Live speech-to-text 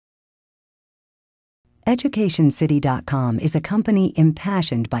EducationCity.com is a company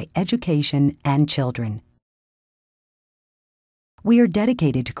impassioned by education and children. We are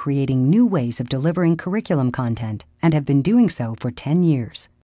dedicated to creating new ways of delivering curriculum content and have been doing so for 10 years.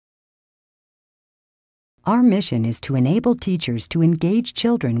 Our mission is to enable teachers to engage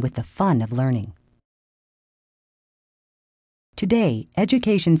children with the fun of learning. Today,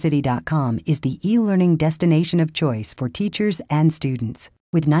 EducationCity.com is the e-learning destination of choice for teachers and students,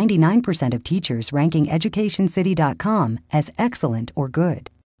 with 99% of teachers ranking EducationCity.com as excellent or good.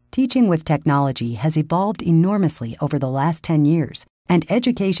 Teaching with technology has evolved enormously over the last 10 years, and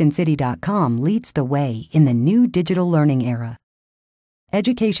EducationCity.com leads the way in the new digital learning era.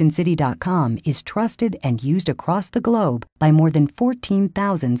 EducationCity.com is trusted and used across the globe by more than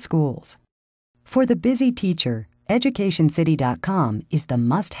 14,000 schools. For the busy teacher, EducationCity.com is the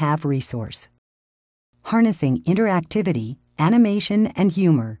must-have resource. Harnessing interactivity, animation, and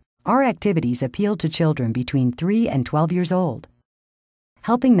humor, our activities appeal to children between 3 and 12 years old,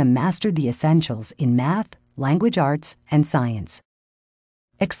 helping them master the essentials in math, language arts, and science.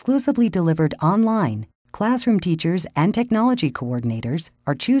 Exclusively delivered online, classroom teachers and technology coordinators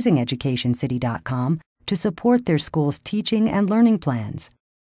are choosing EducationCity.com to support their school's teaching and learning plans.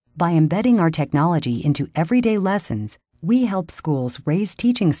 By embedding our technology into everyday lessons, we help schools raise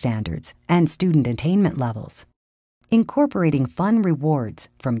teaching standards and student attainment levels. Incorporating fun rewards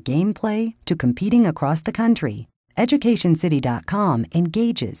from gameplay to competing across the country, EducationCity.com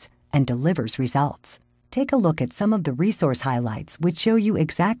engages and delivers results. Take a look at some of the resource highlights which show you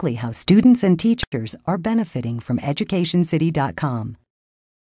exactly how students and teachers are benefiting from EducationCity.com.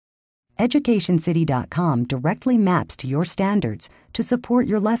 EducationCity.com directly maps to your standards to support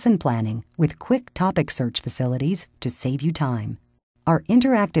your lesson planning with quick topic search facilities to save you time. Our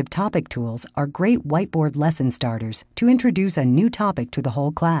interactive topic tools are great whiteboard lesson starters to introduce a new topic to the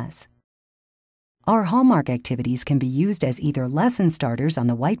whole class. Our Hallmark activities can be used as either lesson starters on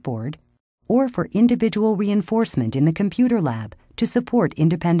the whiteboard or for individual reinforcement in the computer lab to support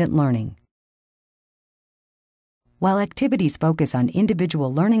independent learning. While activities focus on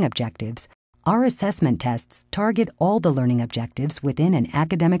individual learning objectives, our assessment tests target all the learning objectives within an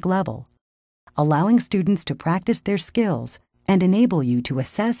academic level, allowing students to practice their skills and enable you to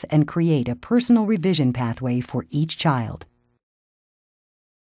assess and create a personal revision pathway for each child.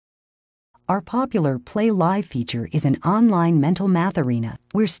 Our popular Play Live feature is an online mental math arena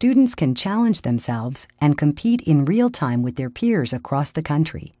where students can challenge themselves and compete in real time with their peers across the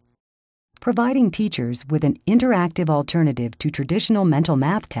country. Providing teachers with an interactive alternative to traditional mental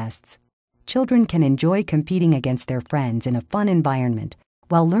math tests, children can enjoy competing against their friends in a fun environment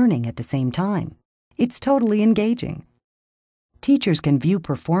while learning at the same time. It's totally engaging. Teachers can view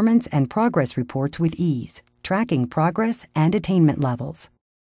performance and progress reports with ease, tracking progress and attainment levels.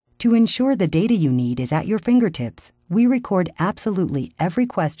 To ensure the data you need is at your fingertips, we record absolutely every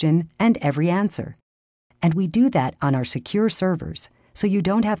question and every answer. And we do that on our secure servers, so you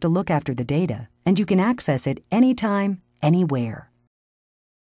don't have to look after the data, and you can access it anytime, anywhere.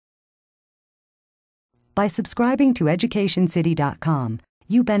 By subscribing to EducationCity.com,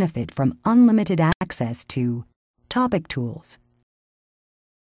 you benefit from unlimited access to topic tools,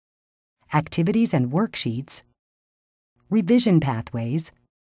 activities and worksheets, revision pathways,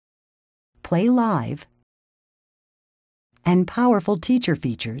 Play Live, and powerful teacher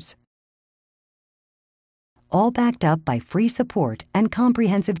features, all backed up by free support and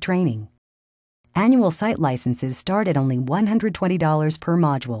comprehensive training. Annual site licenses start at only $120 per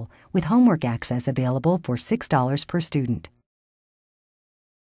module, with homework access available for $6 per student.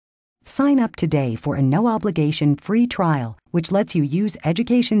 Sign up today for a no-obligation free trial, which lets you use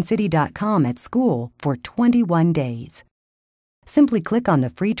EducationCity.com at school for 21 days. Simply click on the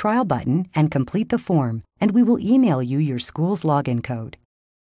free trial button and complete the form, and we will email you your school's login code.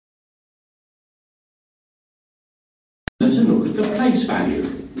 To look at the place value,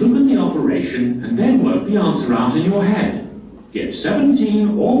 look at the operation, and then work the answer out in your head. Get 17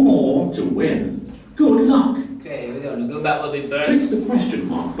 or more to win. Good luck! Okay, here we go. Now go back a little bit Click first. the question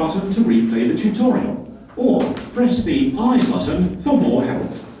mark button to replay the tutorial, or press the I button for more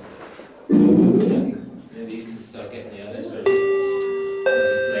help. Maybe you can start getting the others ready. Because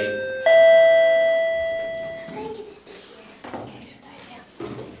it's late.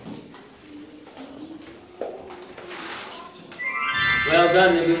 Well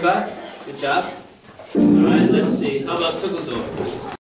done, Nagumba. Good job. Alright, let's see. How about Tuggledore?